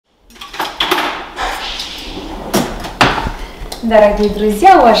Дорогие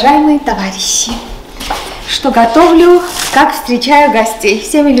друзья, уважаемые товарищи, что готовлю, как встречаю гостей.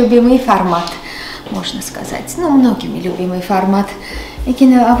 Всеми любимый формат, можно сказать. Ну, многими любимый формат.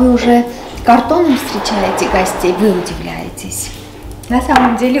 Heghineh, а вы уже картоном встречаете гостей? Вы удивляетесь. На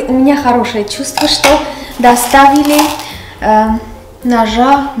самом деле у меня хорошее чувство, что доставили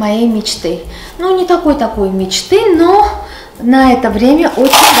ножа моей мечты. Ну, не такой мечты, но на это время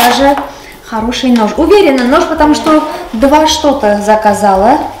очень даже хороший нож. Уверена, нож, потому что два что-то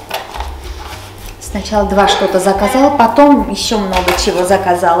заказала. Сначала два что-то заказала, потом еще много чего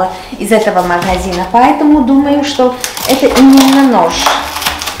заказала из этого магазина. Поэтому думаю, что это именно нож.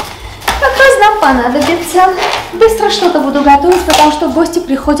 Как раз нам понадобится. Быстро что-то буду готовить, потому что гости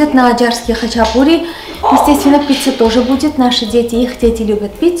приходят на аджарские хачапури. Естественно, пицца тоже будет. Наши дети, их дети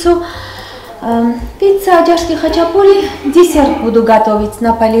любят пиццу. Пицца, аджарские хачапури. Десерт буду готовить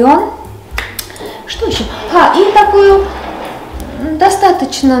Наполеон. Что еще? И такую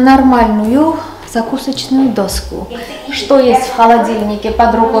достаточно нормальную закусочную доску. Что есть в холодильнике,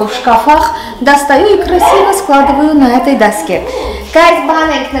 под рукой в шкафах, достаю и красиво складываю на этой доске.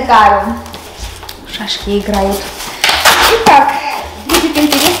 Шашки играют. Итак, будет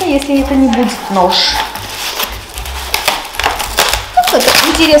интересно, если это не будет нож. Как это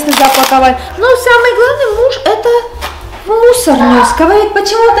интересно запаковать. Но самый главный муж это в мусор нес. Говорит,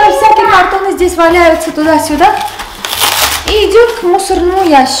 почему-то всякие картоны здесь валяются туда-сюда. И идет к мусорному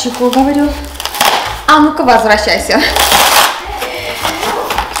ящику. Говорю, а ну-ка возвращайся.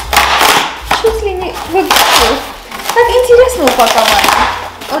 Чуть ли не выпустил. Так интересно упаковать.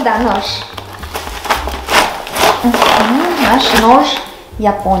 О да, нож. Наш нож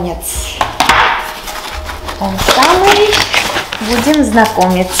японец. Он самый. Будем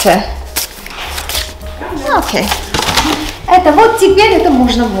знакомиться. Окей. Это вот теперь это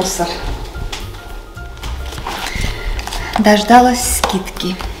можно в мусор. Дождалась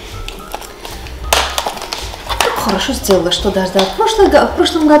скидки. Хорошо сделала, что дождалась. В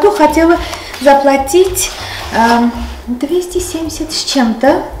прошлом году хотела заплатить 270 с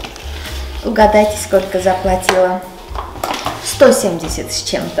чем-то. Угадайте, сколько заплатила. 170 с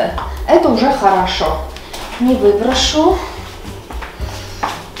чем-то. Это уже хорошо. Не выброшу.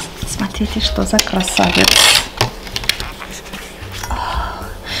 Смотрите, что за красавец.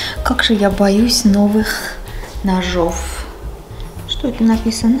 Как же я боюсь новых ножов. Что это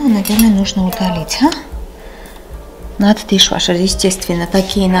написано? Наверное, нужно удалить, Надо дишвашер. Естественно,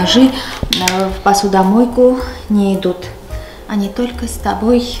 такие ножи в посудомойку не идут. Они только с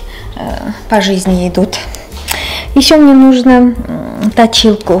тобой по жизни идут. Еще мне нужно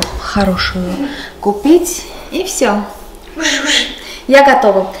точилку хорошую купить. И все. Я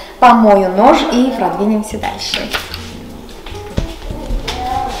готова. Помою нож и продвинемся дальше.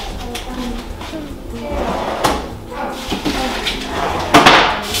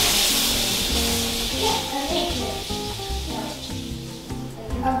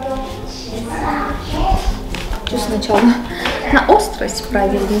 Сначала на острость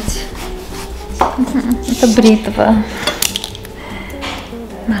проверить. Это бритва.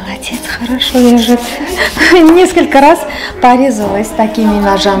 Молодец, хорошо лежит. Несколько раз порезалась такими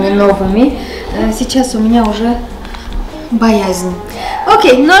ножами новыми. Сейчас у меня уже боязнь.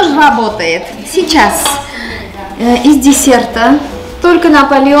 Окей, нож работает. Сейчас из десерта только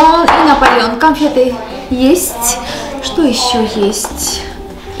Наполеон и Наполеон. Конфеты есть. Что еще есть?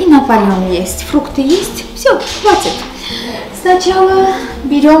 И Наполеон есть. Фрукты есть. Все, хватит. Сначала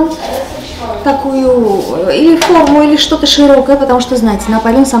берем такую или форму, или что-то широкое, потому что, знаете,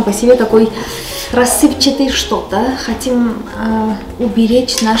 Наполеон сам по себе такой рассыпчатый что-то. Хотим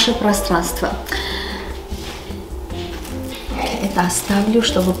уберечь наше пространство. Это оставлю,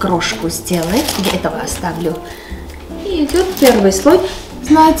 чтобы крошку сделать. Для этого оставлю. И идет первый слой.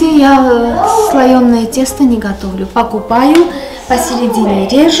 Знаете, я слоеное тесто не готовлю. Покупаю, посередине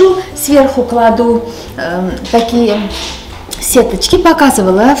режу, сверху кладу такие сеточки.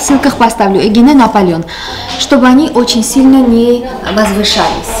 Показывала, в ссылках поставлю, Heghineh, Наполеон, чтобы они очень сильно не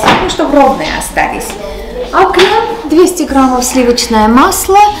возвышались, чтобы ровные остались. А крем 200 граммов сливочное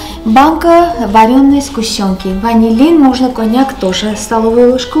масло, банка вареной сгущенки, ванилин, можно коньяк тоже,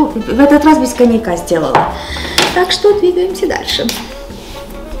 столовую ложку. В этот раз без коньяка сделала. Так что двигаемся дальше.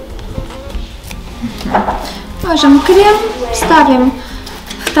 Мажем крем, ставим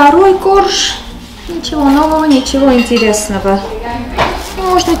второй корж. Ничего нового, ничего интересного.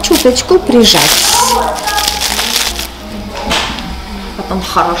 Можно чуточку прижать. Потом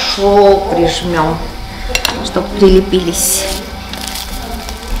хорошо прижмем, чтобы прилепились.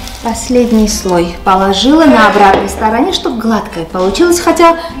 Последний слой положила на обратной стороне, чтобы гладкое получилось.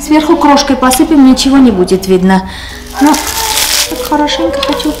 Хотя сверху крошкой посыпем, ничего не будет видно. Но хорошенько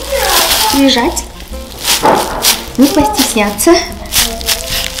хочу прижать. Не постесняться.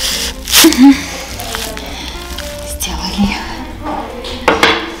 Сделали.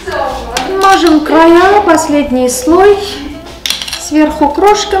 Мажем края, последний слой. Сверху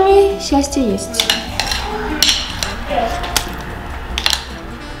крошками. Счастье есть.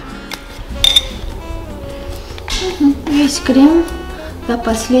 Весь крем до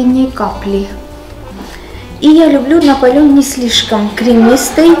последней капли. И я люблю Наполеон не слишком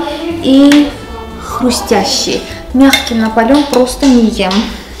кремистый и хрустящий. Мягкий Наполеон просто не ем.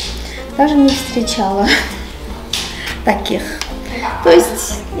 Даже не встречала таких. То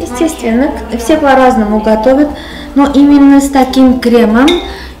есть, естественно, все по-разному готовят, но именно с таким кремом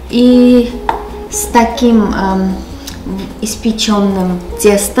и с таким испеченным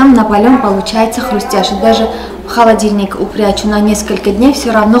тестом Наполеон получается хрустящий. Даже в холодильник упрячу на несколько дней,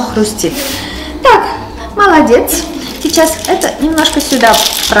 все равно хрустит. Так, молодец. Сейчас это немножко сюда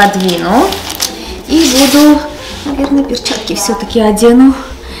продвину. И буду, наверное, перчатки все-таки одену.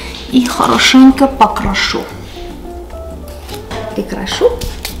 И хорошенько покрашу. Прикрашу.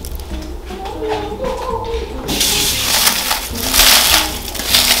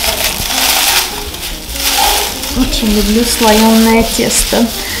 Очень люблю слоеное тесто.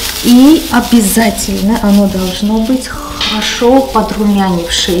 И обязательно оно должно быть хорошо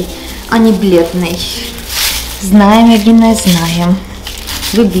подрумянившее, а не бледный. Знаем, Heghineh, знаем.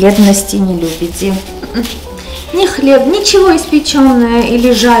 Вы бледности не любите. Ни хлеб, ничего испеченное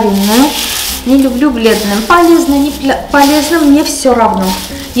или жареное. Не люблю бледным. Полезно, не полезно, мне все равно.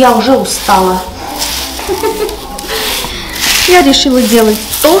 Я уже устала. Я решила делать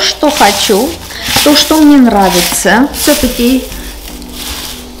то, что хочу, то, что мне нравится. Все-таки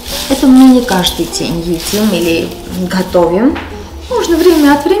это мы не каждый день едим или готовим. Можно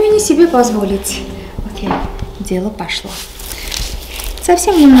время от времени себе позволить. Окей, дело пошло.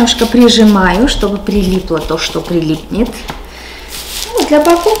 Совсем немножко прижимаю, чтобы прилипло то, что прилипнет. Ну, для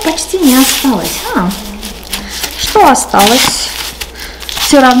боков почти не осталось. Что осталось?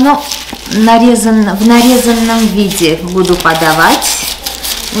 Все равно в нарезанном виде буду подавать.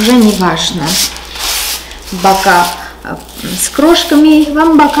 Уже не важно. Бока с крошками.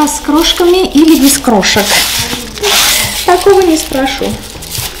 Вам бока с крошками или без крошек? Такого не спрошу.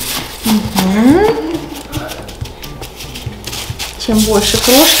 Угу. Чем больше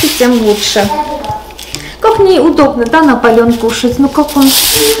крошки, тем лучше. Как неудобно, да, Наполеон кушать? Ну как он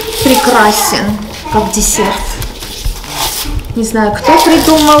прекрасен, как десерт. Не знаю, кто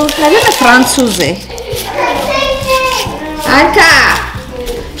придумал. Наверное, французы. Анка!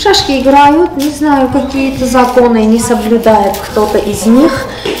 В шашки играют, не знаю, какие-то законы не соблюдает кто-то из них.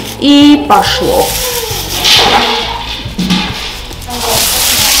 И пошло.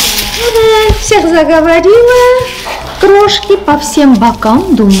 Всех заговорила. Крошки по всем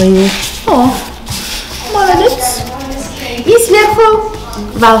бокам, думаю. О, молодец. И сверху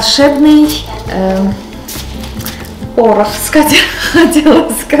волшебный порох,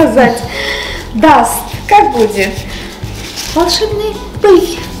 хотела сказать. Даст. Как будет? Волшебный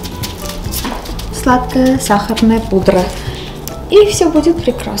пыль. Сладкая сахарная пудра. И все будет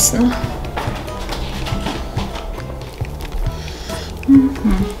прекрасно.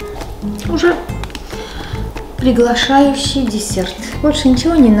 Уже приглашающий десерт. Больше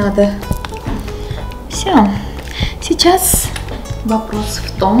ничего не надо. Все. Сейчас вопрос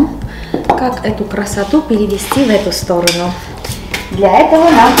в том, как эту красоту перевести в эту сторону. Для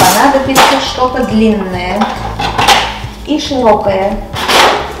этого нам понадобится что-то длинное и широкое.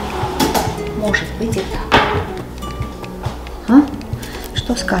 Может быть и так.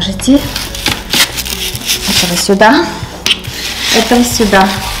 Что скажете? Этого сюда. Этого сюда.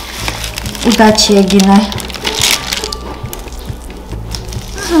 Удачи, Heghineh.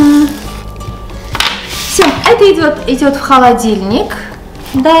 Все, это идет в холодильник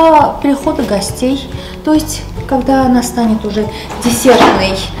до прихода гостей. То есть, когда настанет уже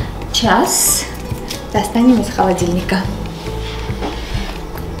десертный час, достанем из холодильника.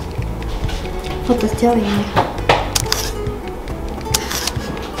 Фото сделаем.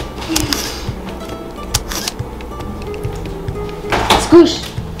 Скуш.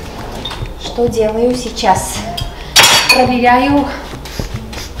 Что делаю сейчас? Проверяю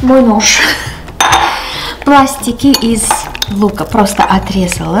мой нож. Пластики из лука просто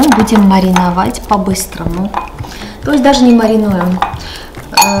отрезала. Будем мариновать по-быстрому. То есть даже не маринуем.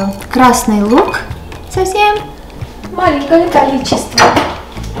 Красный лук. Совсем маленькое количество.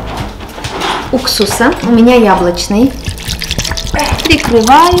 Уксуса. У меня яблочный.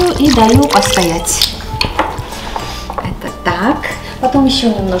 Прикрываю и даю постоять. Это так. Потом еще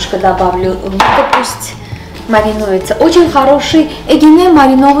немножко добавлю лука. Пусть маринуется. Очень хороший Heghineh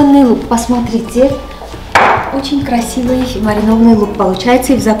маринованный лук. Посмотрите. Очень красивый маринованный лук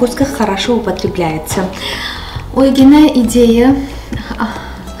получается и в закусках хорошо употребляется. У Heghineh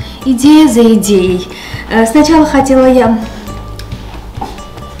идея за идеей. Сначала хотела я...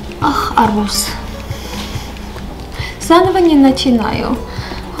 арбуз. Заново не начинаю.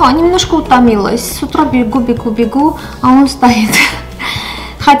 Немножко утомилась. С утра бегу, а он стоит.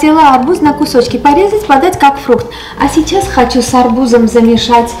 Хотела арбуз на кусочки порезать, подать как фрукт. А сейчас хочу с арбузом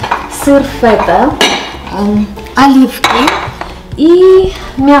замешать сыр фета, оливки и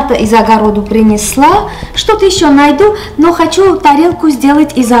мята из огорода принесла. Что-то еще найду, но хочу тарелку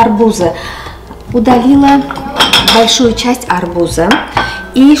сделать из арбуза. Удалила большую часть арбуза.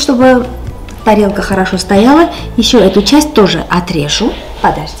 И чтобы тарелка хорошо стояла, еще эту часть тоже отрежу.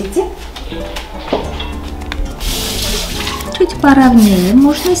 Подождите. Чуть поровнее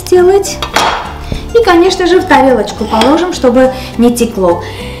можно сделать. И, конечно же, в тарелочку положим, чтобы не текло.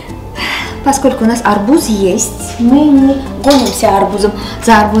 Поскольку у нас арбуз есть, мы не гонимся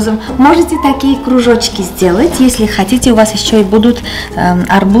за арбузом. Можете такие кружочки сделать, если хотите. У вас еще и будут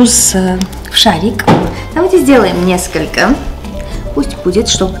арбуз в шарик. Давайте сделаем несколько. Пусть будет,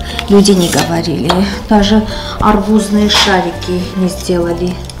 чтобы люди не говорили. Даже арбузные шарики не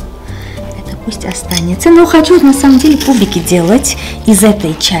сделали. Это пусть останется. Но хочу на самом деле кубики делать. Из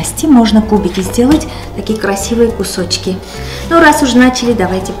этой части можно кубики сделать. Такие красивые кусочки. Ну, раз уже начали,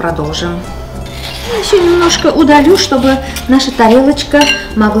 давайте продолжим. Еще немножко удалю, чтобы наша тарелочка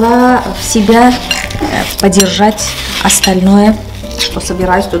могла в себя подержать остальное, что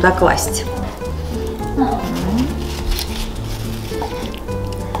собираюсь туда класть.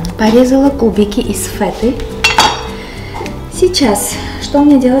 Порезала кубики из феты. Сейчас, что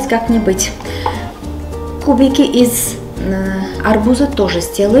мне делать, как мне быть? Кубики из арбуза тоже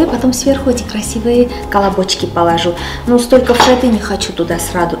сделаю, потом сверху эти красивые колобочки положу. Но столько феты не хочу туда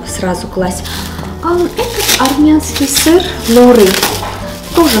сразу класть. Этот армянский сыр лори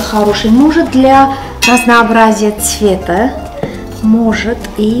тоже хороший. Может, для разнообразия цвета, может,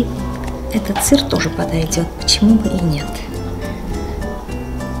 и этот сыр тоже подойдет. Почему бы и нет?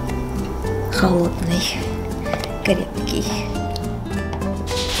 Холодный, крепкий.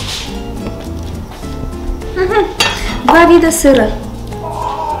 Два вида сыра.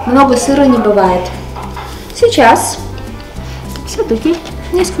 Много сыра не бывает. Сейчас все-таки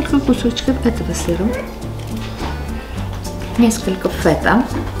несколько кусочков этого сыра, несколько фета,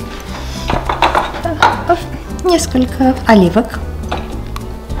 несколько оливок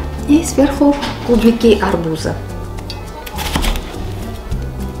и сверху кубики арбуза.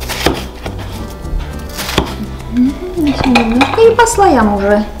 Немножко и по слоям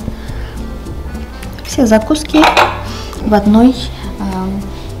уже. Все закуски в одной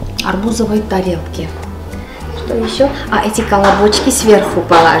арбузовой тарелке. Что еще? Эти колобочки сверху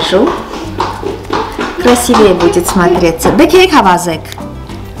положу. Красивее будет смотреться. Бекек хавазек.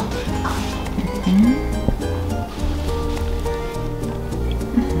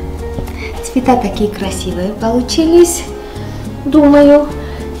 Цвета такие красивые получились. Думаю,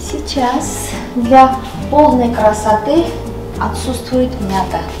 сейчас для полной красоты отсутствует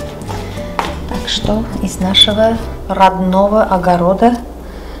мята. Так что из нашего родного огорода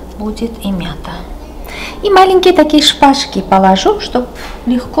будет и мята. И маленькие такие шпажки положу, чтобы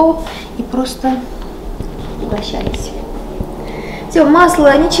легко и просто угощались. Все,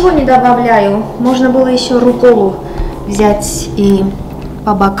 масло ничего не добавляю. Можно было еще рукколу взять и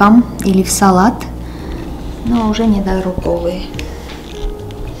по бокам или в салат, но уже не до рукколы.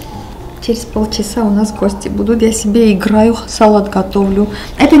 Через полчаса у нас гости будут. Я себе играю, салат готовлю.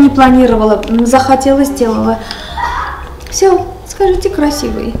 Это не планировала, захотела, сделала. Все, скажите,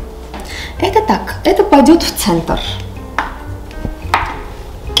 красивый. Это так, это пойдет в центр.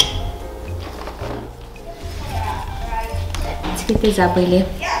 Цветы забыли.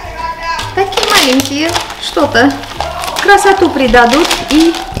 Такие маленькие, что-то. Красоту придадут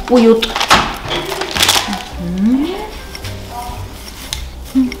и уют.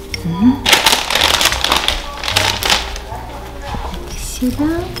 Сюда.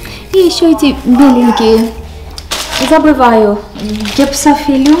 И еще эти беленькие. Забываю.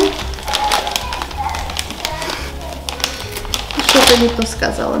 Гипсофилюм. Что-то не то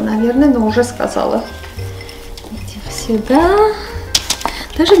сказала, наверное, но уже сказала. Сюда.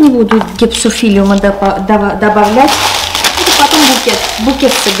 Даже не буду гипсофилиума добавлять. Это потом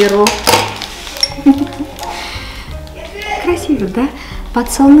букет соберу. Красиво, да?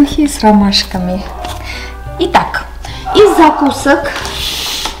 Подсолнухи с ромашками. Итак, из закусок.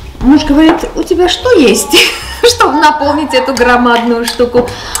 Муж говорит, у тебя что есть? чтобы наполнить эту громадную штуку.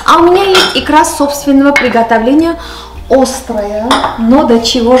 А у меня есть икра собственного приготовления, острая, но до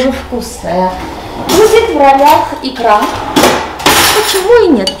чего же вкусная. Будет в ролях икра. Почему и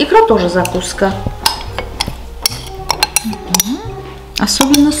нет? Икра тоже закуска.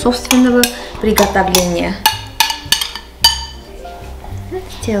 Особенно собственного приготовления.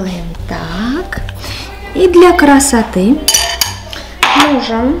 Делаем так. И для красоты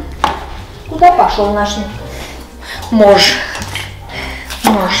можем... Куда пошел наш муж?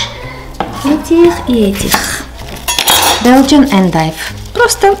 Этих и этих. Belgian endive.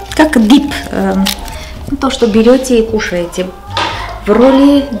 Просто как дип. То, что берете и кушаете. В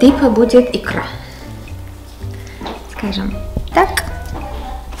роли дипа будет икра. Скажем так.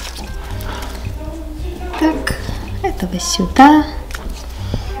 Так. Этого сюда.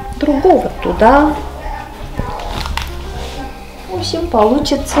 Другого туда. В общем,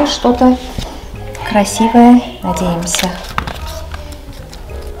 получится что-то красивое, надеемся.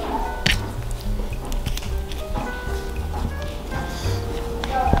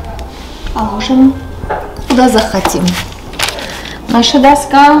 Положим куда захотим. Наша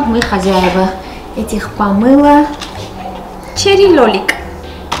доска, мы хозяева этих помыла. Черри лолик.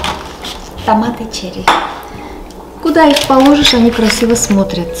 Томаты черри. Куда их положишь, они красиво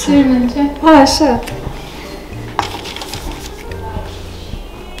смотрятся. Паша.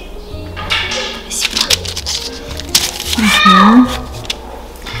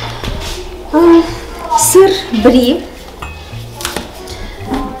 Сыр бри.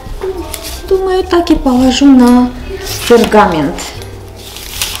 Думаю, так и положу на пергамент.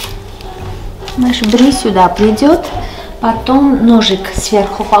 Наш бри сюда придет. Потом ножик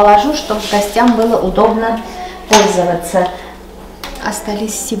сверху положу, чтобы гостям было удобно пользоваться.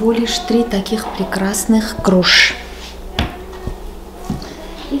 Остались всего лишь 3 таких прекрасных груш.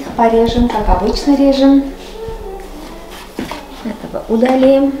 Их порежем, как обычно режем. Этого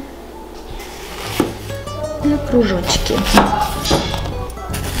удалим на кружочки.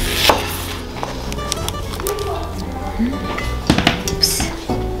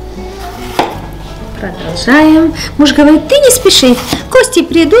 Продолжаем. Муж говорит, ты не спеши, гости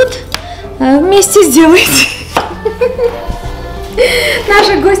придут, вместе сделайте.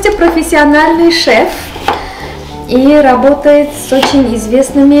 Наша гостья профессиональный шеф и работает с очень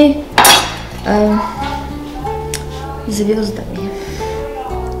известными звездами.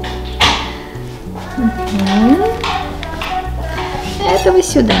 Этого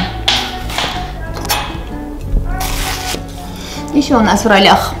сюда. Еще у нас в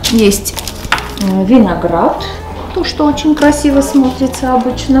ролях есть виноград, то, что очень красиво смотрится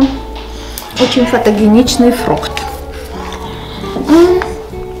обычно. Очень фотогеничный фрукт.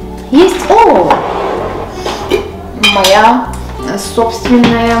 Есть моя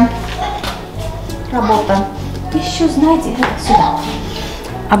собственная работа. Еще, знаете, сюда.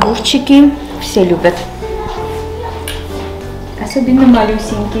 Огурчики все любят. Особенно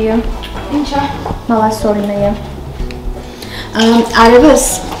малюсенькие, малосольные.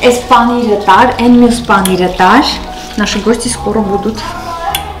 Арвес эспаниротар, энмюспаниротар. Наши гости скоро будут.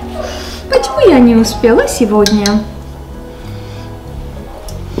 Почему я не успела сегодня?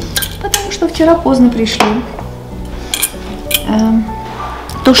 Потому что вчера поздно пришли.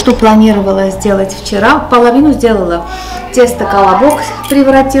 То, что планировала сделать вчера, половину сделала. Тесто колобок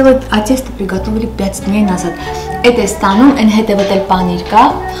превратила, а тесто приготовили 5 дней назад. Это станом энхетеватель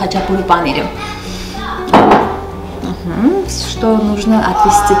панирка, хачапури панирем. Что нужно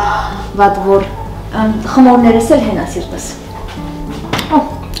отвезти во двор.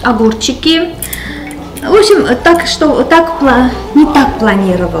 Огурчики. В общем, не так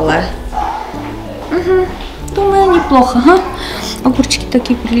планировала. Думаю, неплохо. Огурчики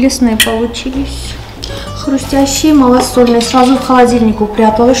такие прелестные получились. Хрустящие, малосольные. Сразу в холодильник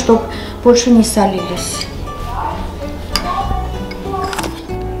упрятала, чтобы больше не солились.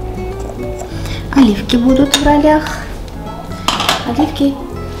 Оливки будут в ролях. Оливки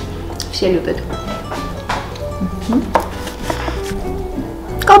все любят.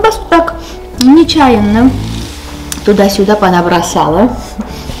 Колбасу так нечаянно туда-сюда понабросала.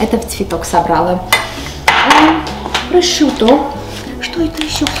 Это в цветок собрала. Прошутто. Что это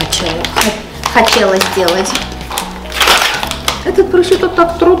еще хотела сделать? Этот прошутто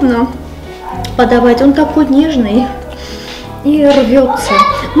так трудно подавать. Он такой нежный и рвется.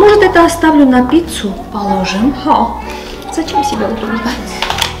 Может, это оставлю на пиццу? Положим. Зачем себя утруждать?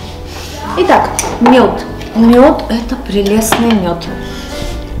 Итак, мед. Мед, это прелестный мед.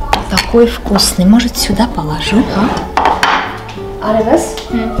 Такой вкусный. Может, сюда положу? Аревес?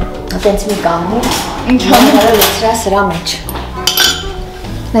 Atenți mi gamul. Săra mici.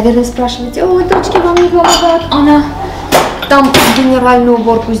 Наверное, спрашиваете, о, дочки вам не помогают. Она там генеральную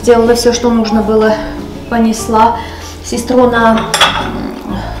уборку сделала, все, что нужно было, понесла. Сестру на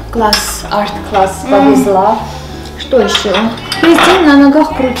класс, арт-класс повезла. Что еще? Весь день на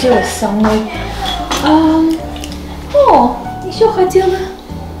ногах крутилась со мной. О, еще хотела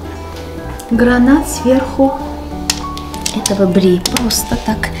гранат сверху этого бри. Просто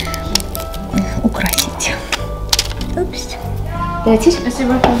так украсить. Упс. Дайте.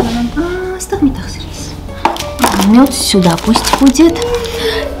 Спасибо, Ставь мне так здесь. Мед сюда пусть будет.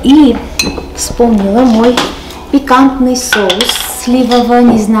 И вспомнила мой пикантный соус сливовый,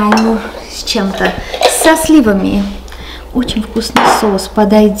 не знаю, с чем-то. Со сливами. Очень вкусный соус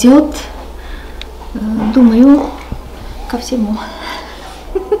подойдет. Думаю, ко всему.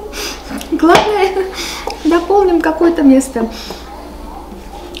 Главное, дополним какое-то место.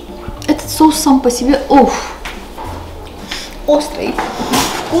 Этот соус сам по себе, острый,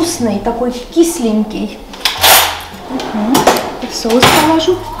 вкусный, такой кисленький. Соус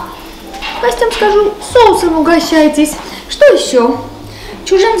положу. Гостям скажу, соусом угощайтесь. Что еще?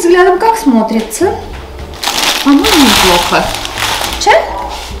 Чужим взглядом как смотрится? По-моему, неплохо. Чай?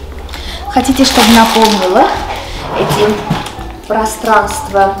 Хотите, чтобы наполнила эти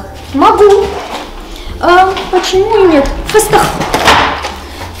пространства? Могу. Почему нет? Фыстах.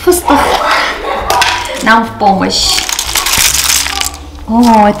 Фыстах. Нам в помощь.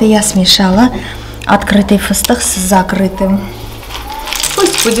 О, это я смешала открытый фыстах с закрытым.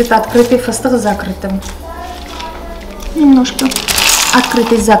 Пусть будет открытый фыстах с закрытым. Немножко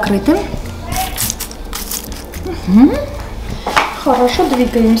открытый с закрытым. Угу. Хорошо,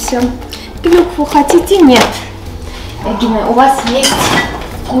 двигаемся. Клюкву хотите? Нет. Эгине, у вас есть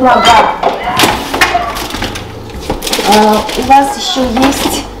курага. У вас еще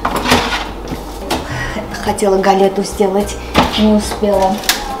есть... Хотела галету сделать, не успела.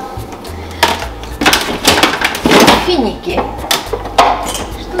 Финики.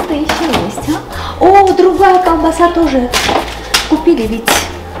 Что-то еще есть, а? О, другая колбаса тоже. Купили ведь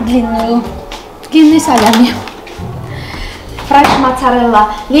длинную. Длинный солями. Фреш моцарелла.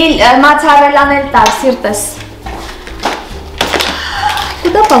 Моцарелла нельтар, сиртес.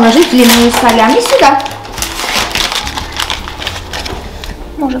 Куда положить длинную солями? Сюда.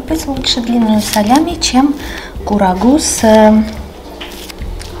 Может быть, лучше длинную солями, чем курагу с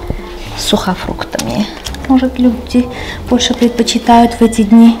сухофруктами. Может, люди больше предпочитают в эти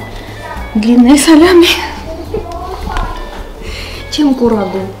дни длинные солями, чем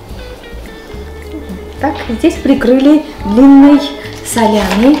курагу. Так, здесь прикрыли длинной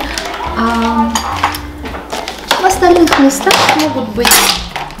солями. А в остальных местах могут быть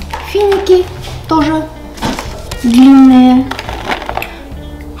финики, тоже длинные,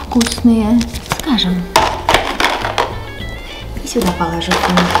 вкусные, скажем. И сюда положу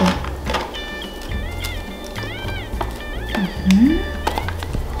финики. Угу.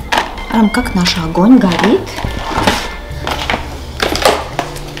 Как наш огонь горит.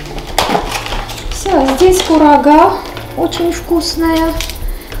 Все, здесь курага очень вкусная.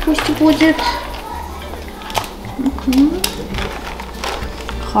 Пусть будет. Угу.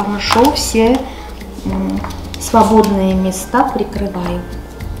 Хорошо, все свободные места прикрываю.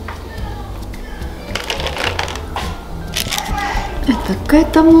 Это к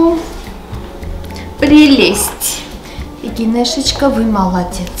этому. Прелесть. Эгинешечка, вы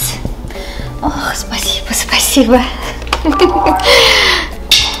молодец. Ох, спасибо, спасибо.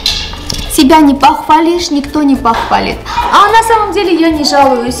 Себя не похвалишь, никто не похвалит. А на самом деле я не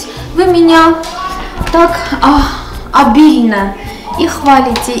жалуюсь. Вы меня так обильно и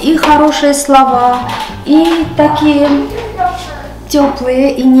хвалите, и хорошие слова, и такие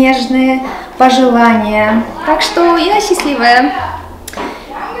теплые и нежные пожелания. Так что я счастливая.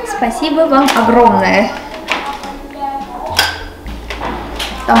 Спасибо вам огромное.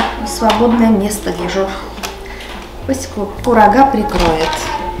 Там свободное место вижу. Пусть курага прикроет.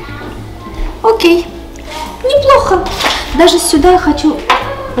 Окей, неплохо. Даже сюда я хочу,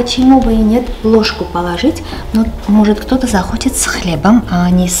 почему бы и нет, ложку положить. Но может кто-то захочет с хлебом, а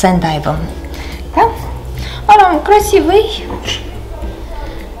не с эндайвом. Да? Он красивый.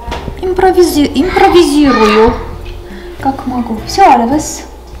 Импровизирую, как могу. Все, Алевес.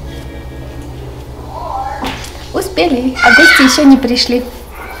 Успели, а гости еще не пришли.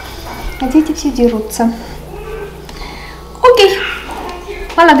 А дети все дерутся. Окей.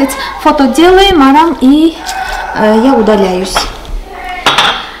 Молодец. Фото делаем, Арам, и я удаляюсь.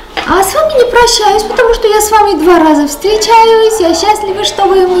 А с вами не прощаюсь, потому что я с вами 2 раза встречаюсь. Я счастлива, что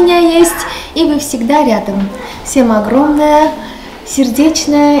вы у меня есть, и вы всегда рядом. Всем огромная,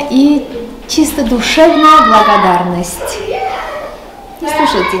 сердечная и чисто душевная благодарность. Не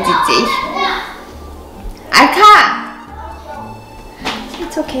слушайте детей. Арка!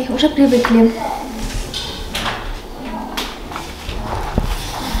 It's okay, уже привыкли.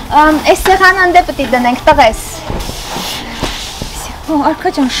 О,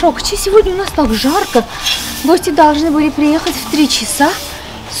 Аркадьян, шок. Сегодня у нас так жарко. Гости должны были приехать в 3 часа.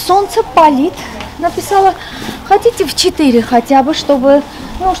 Солнце палит. Написала, хотите в 4 хотя бы, чтобы,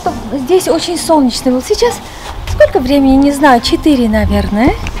 ну, чтобы здесь очень солнечно было. Сейчас сколько времени, не знаю, 4,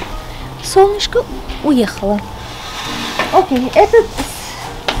 наверное. Солнышко уехало. Окей,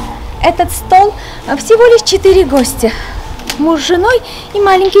 этот стол всего лишь 4 гостя. Муж с женой и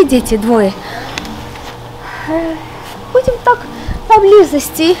маленькие дети, 2. Будем так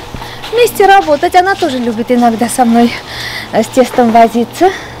поблизости вместе работать. Она тоже любит иногда со мной с тестом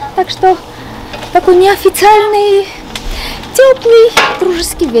возиться. Так что такой неофициальный, теплый,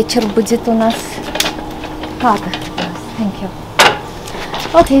 дружеский вечер будет у нас.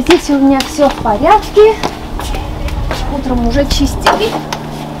 Окей, здесь у меня все в порядке. Утром уже чистили.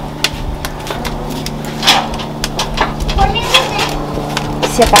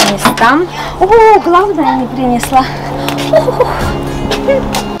 Все по местам. О, главное не принесла.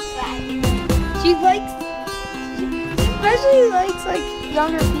 She likes like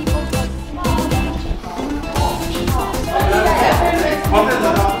younger people.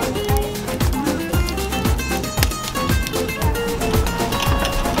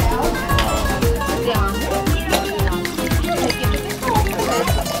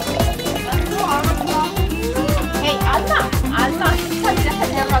 Hey, Alma.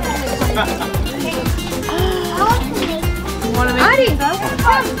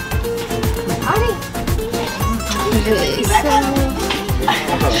 Ari.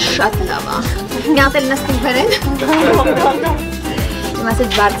 Շատ լավ է։ Միատել նստին վրեն։ Հիմա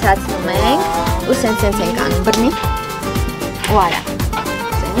սեջ բարձրացնում ենք ու սենց ենք անում բռնի։ Ու արա։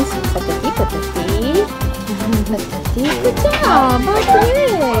 Սենց պտտի։ Դա,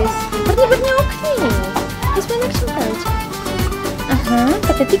 բարձրես։ Բռնի օգնի։ Ես մենակ չեմ կարոջ։ Ահա,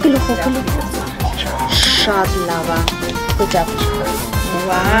 պտտի գլուխով։ Շատ լավ է։ Good job.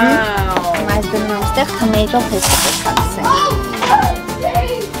 Wow. Mais dăm un stec tomato paste.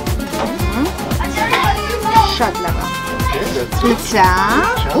 Шатлова. Пицца.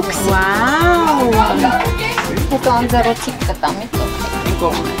 Вау. Это он за ротик там и то.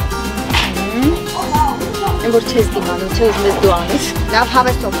 Егор чез диману, чез мездуанис. Лав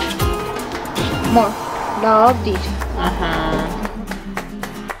хавесов. More. Love дир. Ага.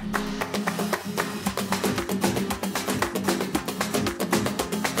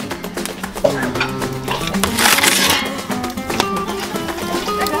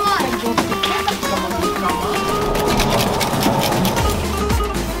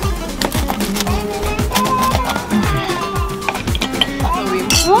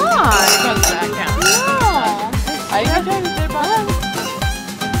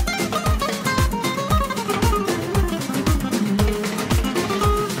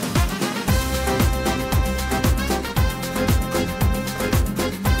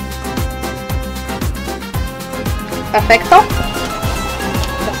 Perfecto.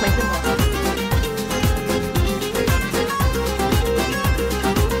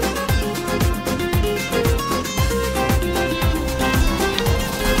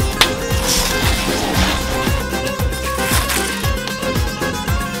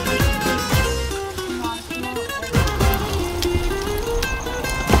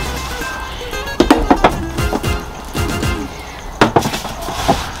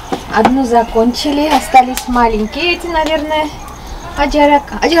 Одну закончили, остались маленькие. Эти, наверное,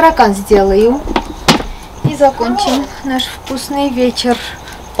 аджаракан сделаю. И закончим наш вкусный вечер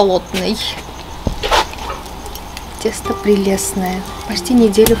плотный. Тесто прелестное. Почти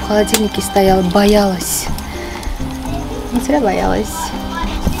неделю в холодильнике стояла, боялась. Не зря боялась.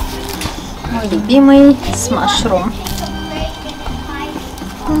 Мой любимый с машрум.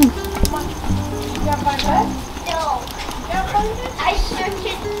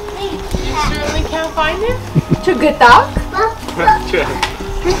 Что, так?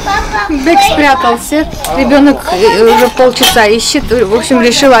 Бек спрятался. Ребенок уже полчаса ищет. В общем,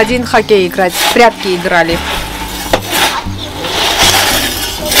 решил один хоккей играть. В прятки играли.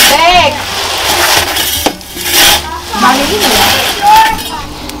 Бек!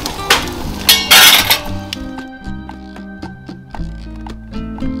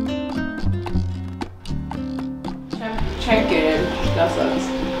 Check-in, das alles.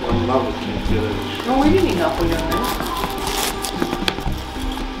 No, we didn't eat Napoleon.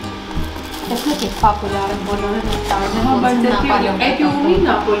 That's not a popular Napoleon. No, but if you eat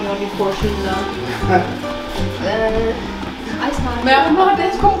Napoleon portion, I Meidän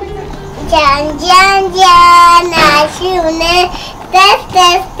mahdetaan kompita. Jan, nasyune,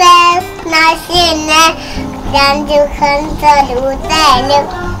 tes, nasyune. Jan, du kan saluta nu,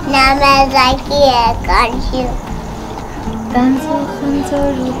 namazakiye karşı.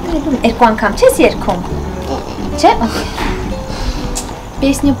 Эрку անգամ չես երգում? Չէ՞։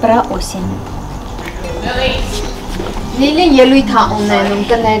 Песню про осень։ Լիլին ելույթ ա ունենում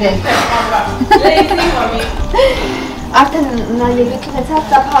տներեն։ Արդեն նա ելույթ ունեցավ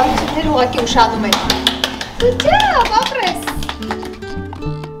ծափահարություններ ուղղակի ուշանում են։ Ջավ, ապրես։